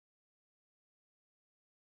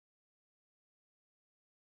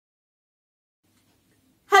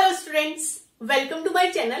Students, welcome to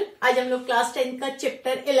my channel. आज हम लोग क्लास 10 का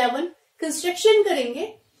चैप्टर 11 कंस्ट्रक्शन करेंगे।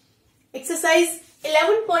 Exercise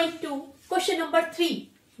 11.2 question number 3।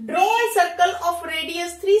 Draw a circle of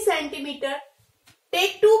radius 3 centimetre.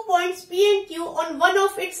 Take 2 points P and Q on one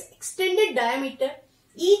of its extended diameter,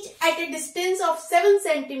 each at a distance of 7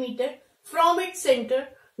 centimeter from its center.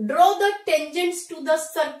 Draw the tangents to the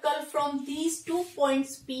circle from these 2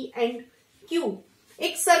 points P and Q.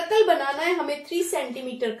 एक circle बनाना है हमें 3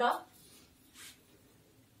 centimetre का।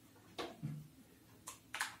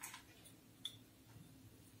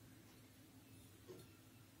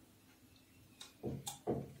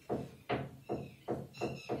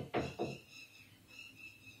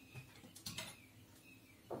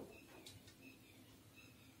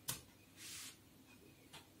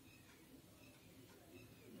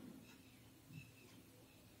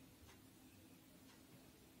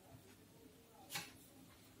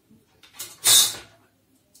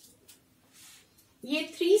 ये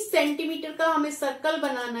 3 centimetre का हमें circle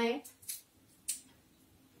बनाना है।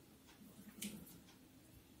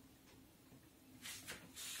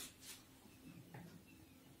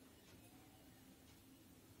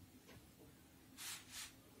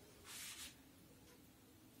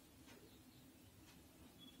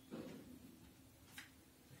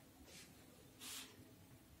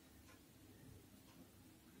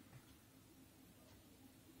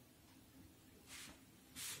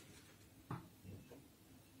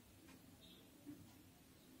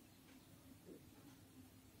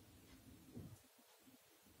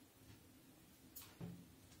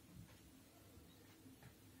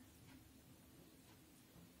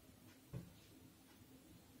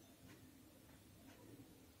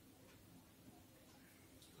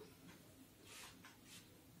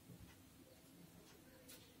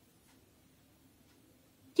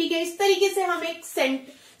 ठीक है, इस तरीके से हम एक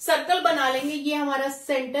सर्कल बना लेंगे। ये हमारा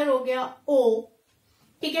सेंटर हो गया O।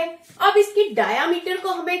 ठीक है, अब इसकी डायामीटर को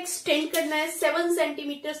हमें एक्सटेंड करना है 7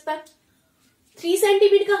 सेंटीमीटर तक। 3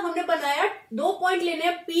 सेंटीमीटर का हमने बनाया, 2 पॉइंट लेने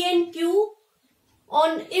हैं P and Q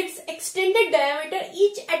on it's extended diameter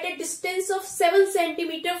each eight A distance of 7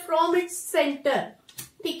 centimetre from its centre.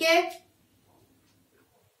 ठीक है,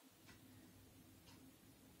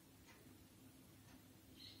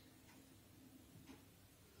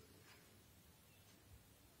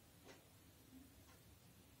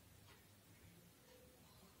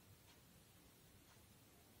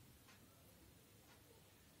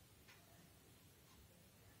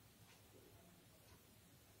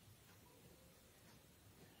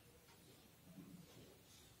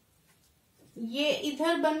 ये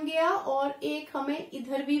इधर बन गया और एक हमें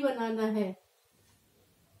इधर भी बनाना है।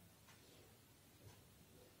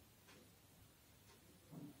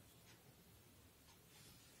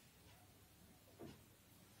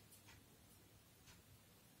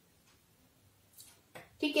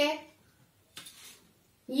 ठीक है,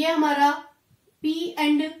 ये हमारा P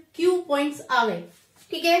and Q पॉइंट्स आ गए।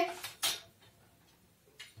 ठीक है,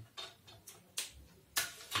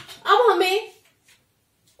 अब हमें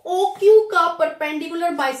OQ का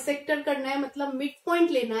परपेंडिकुलर बाइसेक्टर करना है, मतलब मिड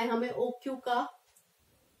पॉइंट लेना है हमें OQ का।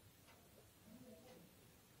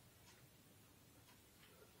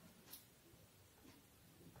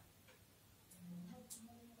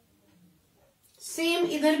 सेम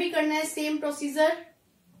इधर भी करना है, सेम प्रोसीजर।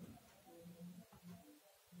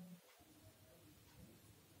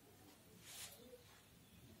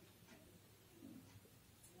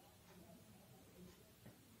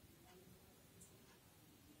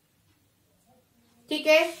 ठीक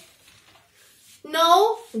है,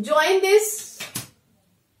 नाउ ज्वाइन दिस।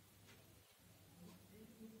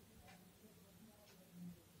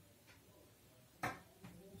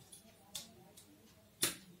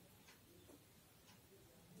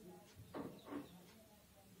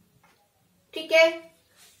 ठीक है,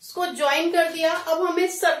 इसको ज्वाइन कर दिया। अब हमें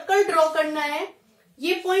सर्कल ड्रॉ करना है।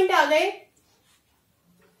 ये पॉइंट आ गए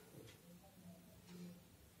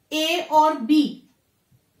A और B।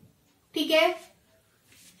 ठीक है,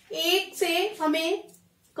 एक से हमें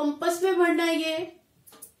कंपास में भरना है ये,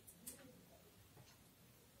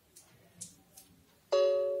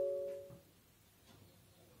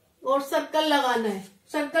 और सर्कल लगाना है,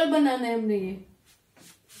 सर्कल बनाना है हमने ये।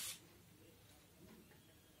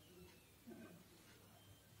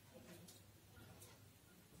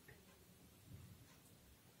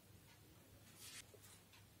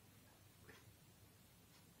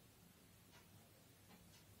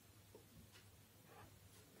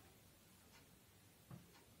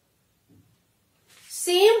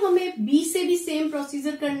 सेम हमें बी से भी सेम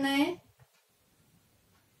प्रोसीजर करना है।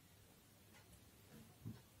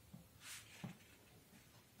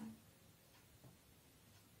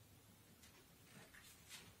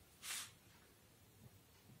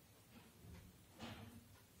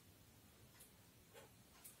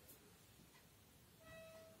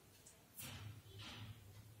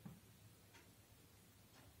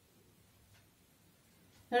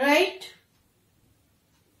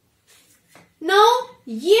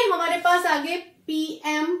 पास आ गए पी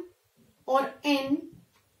एम और एन,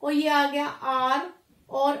 और ये आ गया आर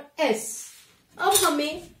और एस। अब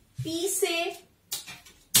हमें पी से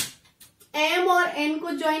एम और एन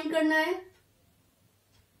को ज्वाइन करना है।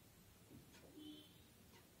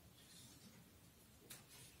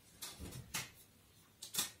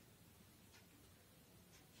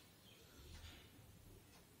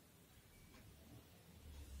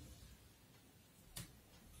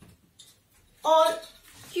 और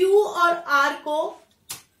Q और R को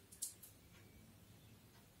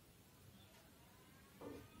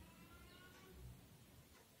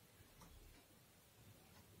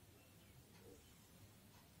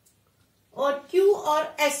Q और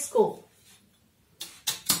S को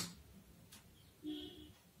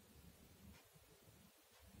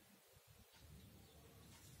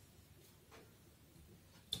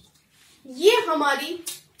ये हमारी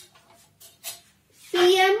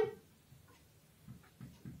PM,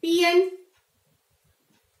 PN,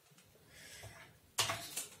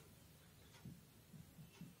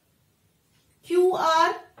 QR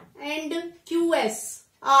and QS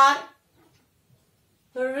are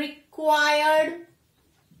required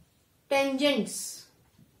tangents।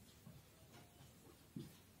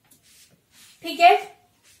 ठीक है,